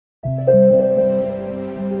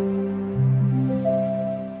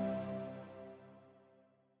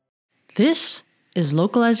This is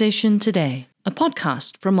Localization Today, a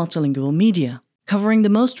podcast from Multilingual Media, covering the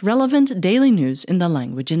most relevant daily news in the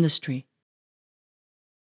language industry.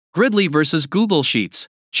 Gridley versus Google Sheets,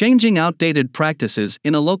 Changing Outdated Practices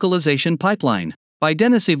in a Localization Pipeline, by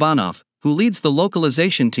Denis Ivanov, who leads the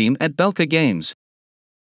localization team at Belka Games.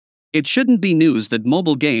 It shouldn't be news that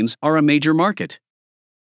mobile games are a major market.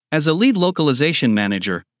 As a lead localization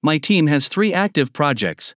manager, my team has 3 active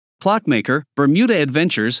projects: Clockmaker, Bermuda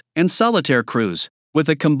Adventures, and Solitaire Cruise, with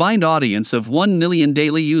a combined audience of 1 million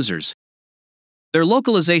daily users. Their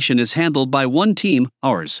localization is handled by one team,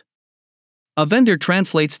 ours. A vendor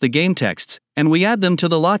translates the game texts, and we add them to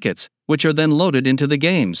the lockets, which are then loaded into the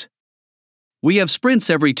games. We have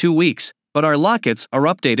sprints every 2 weeks, but our lockets are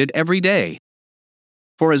updated every day.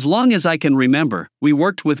 For as long as I can remember, we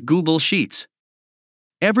worked with Google Sheets.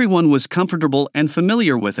 Everyone was comfortable and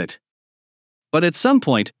familiar with it. But at some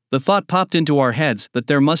point, the thought popped into our heads that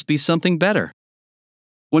there must be something better.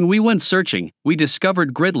 When we went searching, we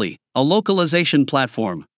discovered Gridley, a localization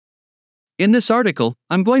platform. In this article,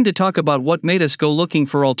 I'm going to talk about what made us go looking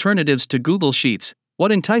for alternatives to Google Sheets,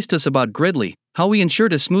 what enticed us about Gridley, how we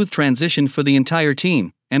ensured a smooth transition for the entire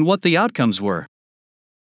team, and what the outcomes were.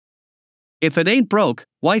 If it ain't broke,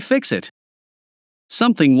 why fix it?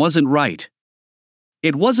 Something wasn't right.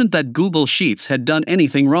 It wasn't that Google Sheets had done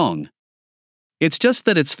anything wrong. It's just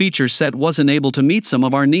that its feature set wasn't able to meet some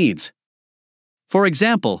of our needs. For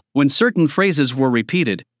example, when certain phrases were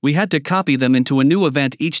repeated, we had to copy them into a new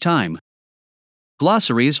event each time.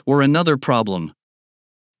 Glossaries were another problem.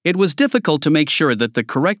 It was difficult to make sure that the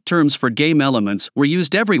correct terms for game elements were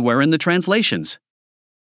used everywhere in the translations.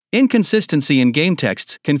 Inconsistency in game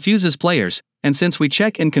texts confuses players, and since we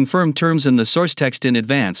check and confirm terms in the source text in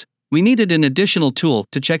advance, we needed an additional tool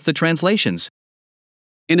to check the translations.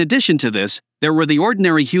 In addition to this, there were the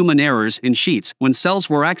ordinary human errors in Sheets when cells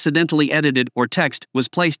were accidentally edited or text was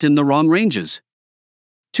placed in the wrong ranges.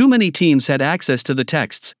 Too many teams had access to the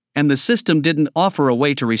texts, and the system didn't offer a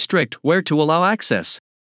way to restrict where to allow access.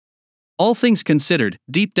 All things considered,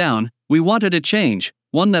 deep down, we wanted a change,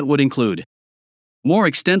 one that would include more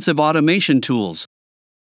extensive automation tools,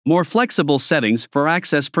 more flexible settings for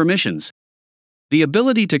access permissions, the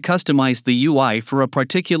ability to customize the UI for a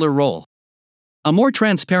particular role, a more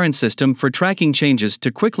transparent system for tracking changes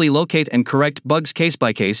to quickly locate and correct bugs case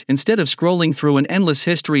by case instead of scrolling through an endless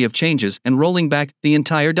history of changes and rolling back the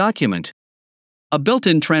entire document, a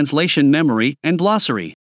built-in translation memory and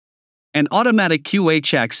glossary, and automatic QA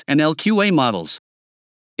checks and LQA models.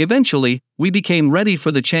 Eventually, we became ready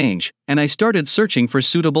for the change, and I started searching for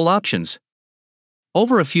suitable options.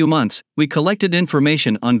 Over a few months, we collected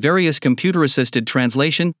information on various computer-assisted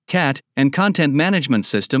translation, CAT, and content management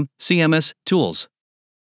system, CMS, tools.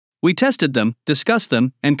 We tested them, discussed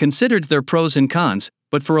them, and considered their pros and cons,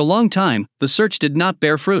 but for a long time, the search did not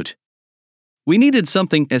bear fruit. We needed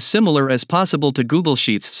something as similar as possible to Google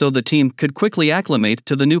Sheets so the team could quickly acclimate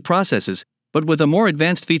to the new processes, but with a more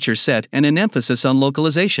advanced feature set and an emphasis on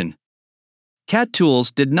localization. CAT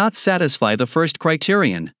tools did not satisfy the first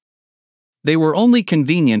criterion. They were only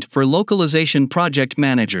convenient for localization project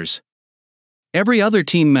managers. Every other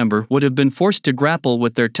team member would have been forced to grapple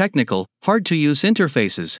with their technical, hard-to-use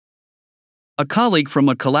interfaces. A colleague from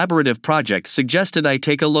a collaborative project suggested I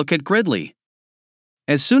take a look at Gridley.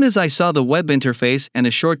 As soon as I saw the web interface and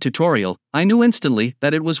a short tutorial, I knew instantly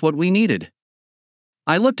that it was what we needed.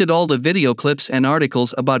 I looked at all the video clips and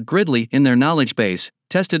articles about Gridley in their knowledge base,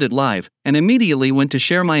 tested it live, and immediately went to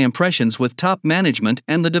share my impressions with top management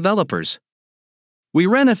and the developers. We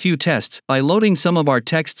ran a few tests by loading some of our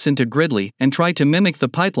texts into Gridley and tried to mimic the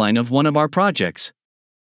pipeline of one of our projects.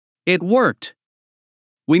 It worked.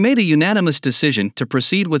 We made a unanimous decision to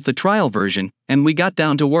proceed with the trial version, and we got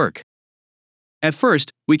down to work. At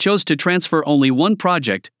first, we chose to transfer only one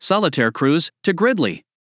project, Solitaire Cruise, to Gridley.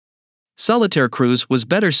 Solitaire Cruise was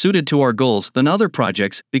better suited to our goals than other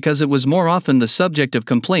projects because it was more often the subject of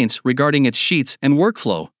complaints regarding its sheets and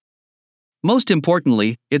workflow. Most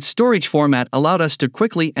importantly, its storage format allowed us to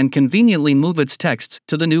quickly and conveniently move its texts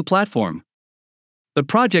to the new platform. The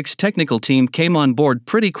project's technical team came on board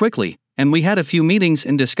pretty quickly, and we had a few meetings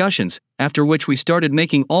and discussions, after which we started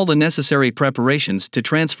making all the necessary preparations to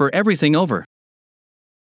transfer everything over.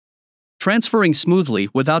 Transferring smoothly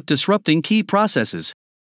without disrupting key processes.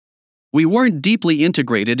 We weren't deeply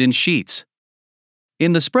integrated in Sheets.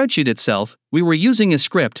 In the spreadsheet itself, we were using a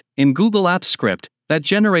script, in Google Apps Script, that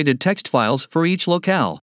generated text files for each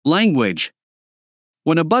locale language.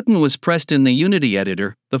 When a button was pressed in the Unity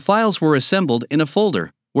editor, the files were assembled in a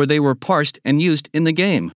folder, where they were parsed and used in the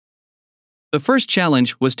game. The first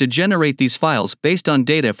challenge was to generate these files based on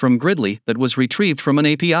data from Gridley that was retrieved from an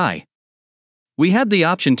API. We had the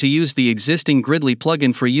option to use the existing Gridley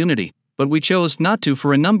plugin for Unity, but we chose not to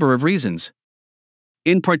for a number of reasons.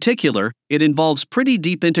 In particular, it involves pretty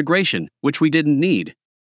deep integration, which we didn't need.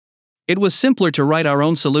 It was simpler to write our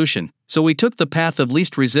own solution, so we took the path of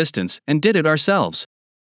least resistance and did it ourselves.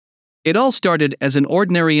 It all started as an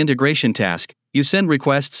ordinary integration task. You send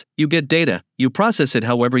requests, you get data, you process it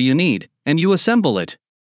however you need, and you assemble it.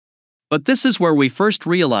 But this is where we first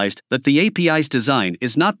realized that the API's design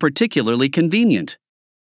is not particularly convenient.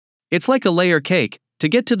 It's like a layer cake. To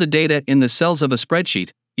get to the data in the cells of a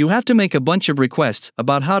spreadsheet, you have to make a bunch of requests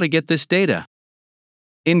about how to get this data.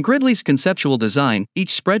 In Gridley's conceptual design, each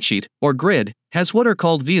spreadsheet, or grid, has what are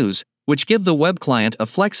called views, which give the web client a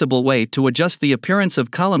flexible way to adjust the appearance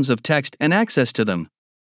of columns of text and access to them.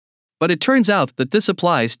 But it turns out that this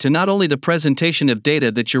applies to not only the presentation of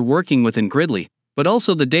data that you're working with in Gridley, but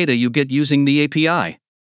also the data you get using the API.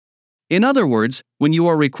 In other words, when you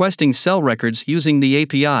are requesting cell records using the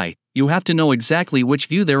API, you have to know exactly which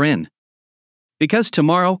view they're in. Because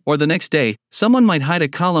tomorrow or the next day, someone might hide a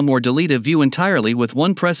column or delete a view entirely with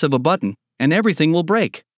one press of a button, and everything will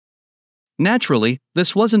break. Naturally,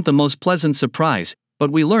 this wasn't the most pleasant surprise,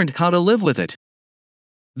 but we learned how to live with it.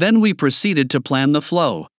 Then we proceeded to plan the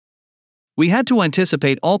flow. We had to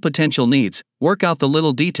anticipate all potential needs, work out the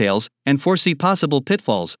little details, and foresee possible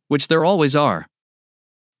pitfalls, which there always are.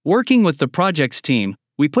 Working with the projects team,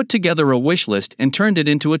 we put together a wish list and turned it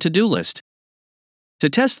into a to-do list. To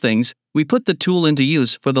test things, we put the tool into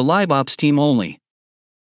use for the live ops team only.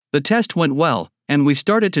 The test went well, and we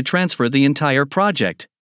started to transfer the entire project.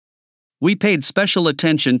 We paid special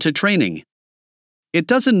attention to training. It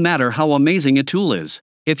doesn't matter how amazing a tool is.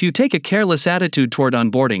 If you take a careless attitude toward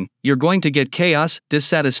onboarding, you're going to get chaos,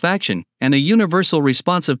 dissatisfaction, and a universal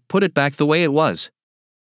response of put it back the way it was.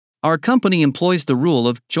 Our company employs the rule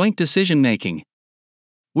of joint decision-making.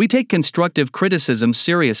 We take constructive criticism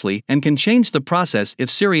seriously and can change the process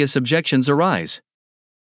if serious objections arise.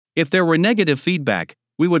 If there were negative feedback,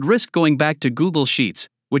 we would risk going back to Google Sheets,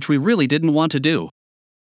 which we really didn't want to do.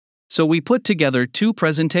 So we put together 2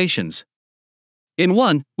 presentations. In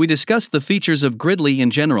one, we discussed the features of Gridley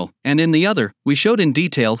in general, and in the other, we showed in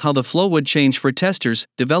detail how the flow would change for testers,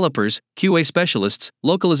 developers, QA specialists,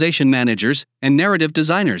 localization managers, and narrative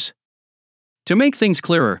designers. To make things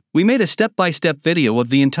clearer, we made a step-by-step video of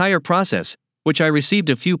the entire process, which I received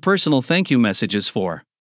a few personal thank you messages for.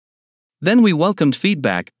 Then we welcomed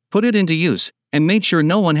feedback, put it into use, and made sure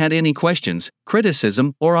no one had any questions,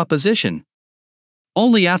 criticism, or opposition.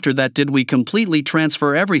 Only after that did we completely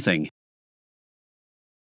transfer everything.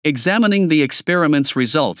 Examining the experiment's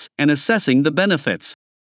results and assessing the benefits.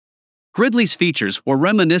 Gridley's features were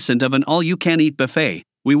reminiscent of an all-you-can-eat buffet.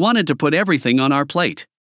 We wanted to put everything on our plate.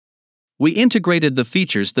 We integrated the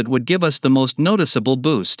features that would give us the most noticeable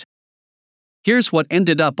boost. Here's what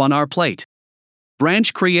ended up on our plate.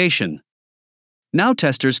 Branch creation. Now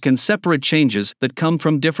testers can separate changes that come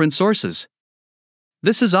from different sources.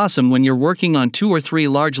 This is awesome when you're working on 2 or 3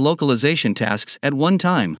 large localization tasks at one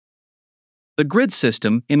time. The grid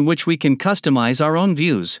system, in which we can customize our own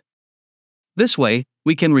views. This way,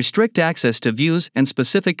 we can restrict access to views and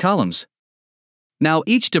specific columns. Now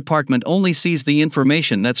each department only sees the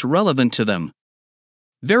information that's relevant to them.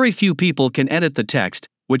 Very few people can edit the text,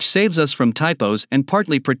 which saves us from typos and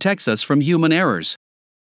partly protects us from human errors.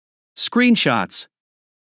 Screenshots.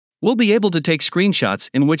 We'll be able to take screenshots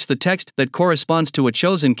in which the text that corresponds to a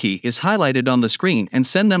chosen key is highlighted on the screen and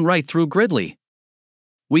send them right through Gridley.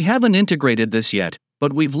 We haven't integrated this yet,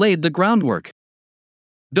 but we've laid the groundwork.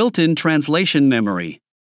 Built-in translation memory.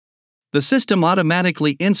 The system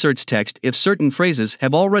automatically inserts text if certain phrases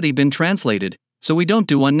have already been translated, so we don't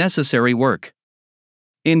do unnecessary work.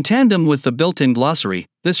 In tandem with the built-in glossary,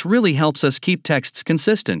 this really helps us keep texts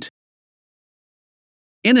consistent.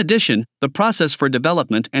 In addition, the process for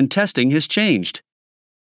development and testing has changed.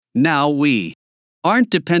 Now we aren't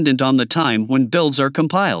dependent on the time when builds are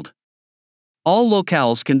compiled. All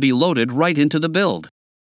locales can be loaded right into the build.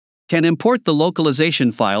 Can import the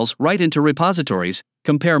localization files right into repositories,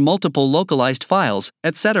 compare multiple localized files,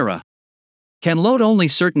 etc. Can load only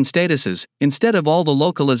certain statuses, instead of all the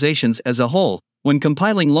localizations as a whole, when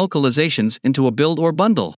compiling localizations into a build or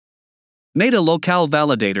bundle. Made a locale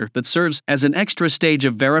validator that serves as an extra stage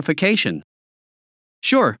of verification.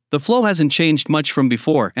 Sure, the flow hasn't changed much from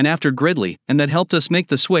before and after Gridley, and that helped us make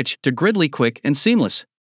the switch to Gridley quick and seamless.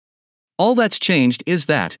 All that's changed is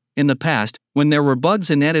that, in the past, when there were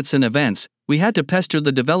bugs in edits and events, we had to pester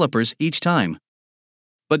the developers each time.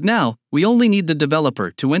 But now, we only need the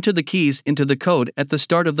developer to enter the keys into the code at the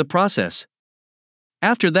start of the process.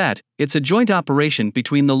 After that, it's a joint operation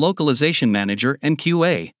between the localization manager and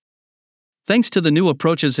QA. Thanks to the new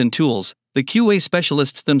approaches and tools, the QA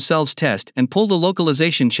specialists themselves test and pull the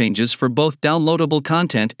localization changes for both downloadable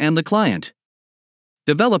content and the client.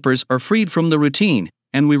 Developers are freed from the routine,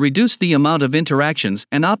 and we reduce the amount of interactions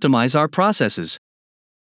and optimize our processes.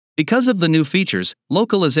 Because of the new features,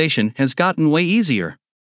 localization has gotten way easier.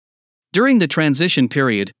 During the transition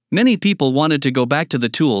period, many people wanted to go back to the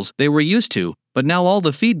tools they were used to, but now all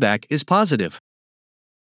the feedback is positive.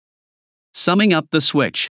 Summing up the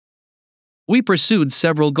switch. We pursued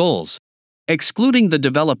several goals. Excluding the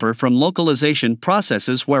developer from localization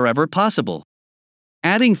processes wherever possible.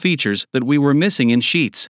 Adding features that we were missing in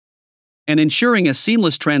Sheets. And ensuring a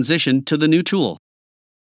seamless transition to the new tool.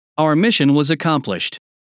 Our mission was accomplished.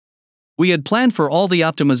 We had planned for all the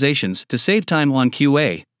optimizations to save time on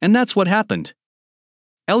QA, and that's what happened.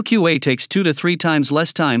 LQA takes 2 to 3 times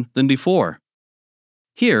less time than before.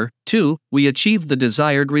 Here, too, we achieved the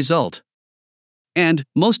desired result. And,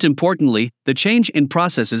 most importantly, the change in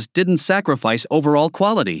processes didn't sacrifice overall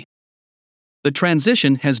quality. The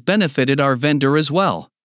transition has benefited our vendor as well.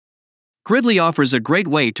 Gridley offers a great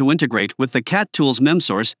way to integrate with the CAT tools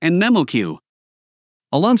MemSource and MemoQ.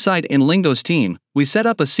 Alongside Inlingo's team, we set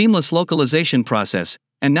up a seamless localization process,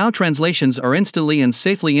 and now translations are instantly and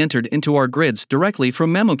safely entered into our grids directly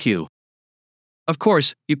from MemoQ. Of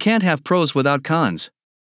course, you can't have pros without cons.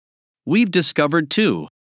 We've discovered too.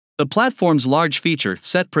 The platform's large feature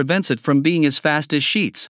set prevents it from being as fast as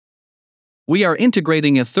Sheets. We are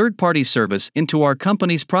integrating a third-party service into our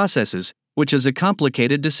company's processes, which is a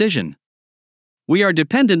complicated decision. We are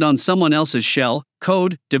dependent on someone else's shell,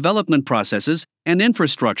 code, development processes, and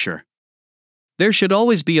infrastructure. There should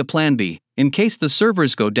always be a plan B, in case the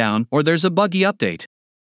servers go down or there's a buggy update.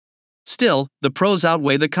 Still, the pros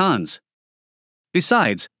outweigh the cons.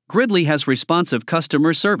 Besides, Gridley has responsive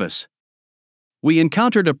customer service. We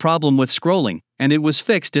encountered a problem with scrolling, and it was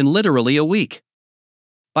fixed in literally a week.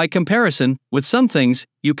 By comparison, with some things,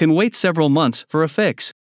 you can wait several months for a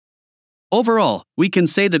fix. Overall, we can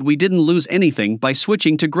say that we didn't lose anything by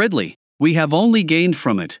switching to Gridley. We have only gained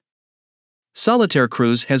from it. Solitaire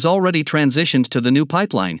Cruise has already transitioned to the new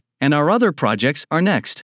pipeline, and our other projects are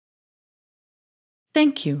next.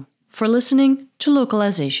 Thank you for listening to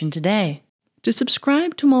Localization Today. To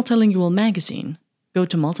subscribe to Multilingual Magazine, go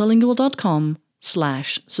to multilingual.com/subscribe.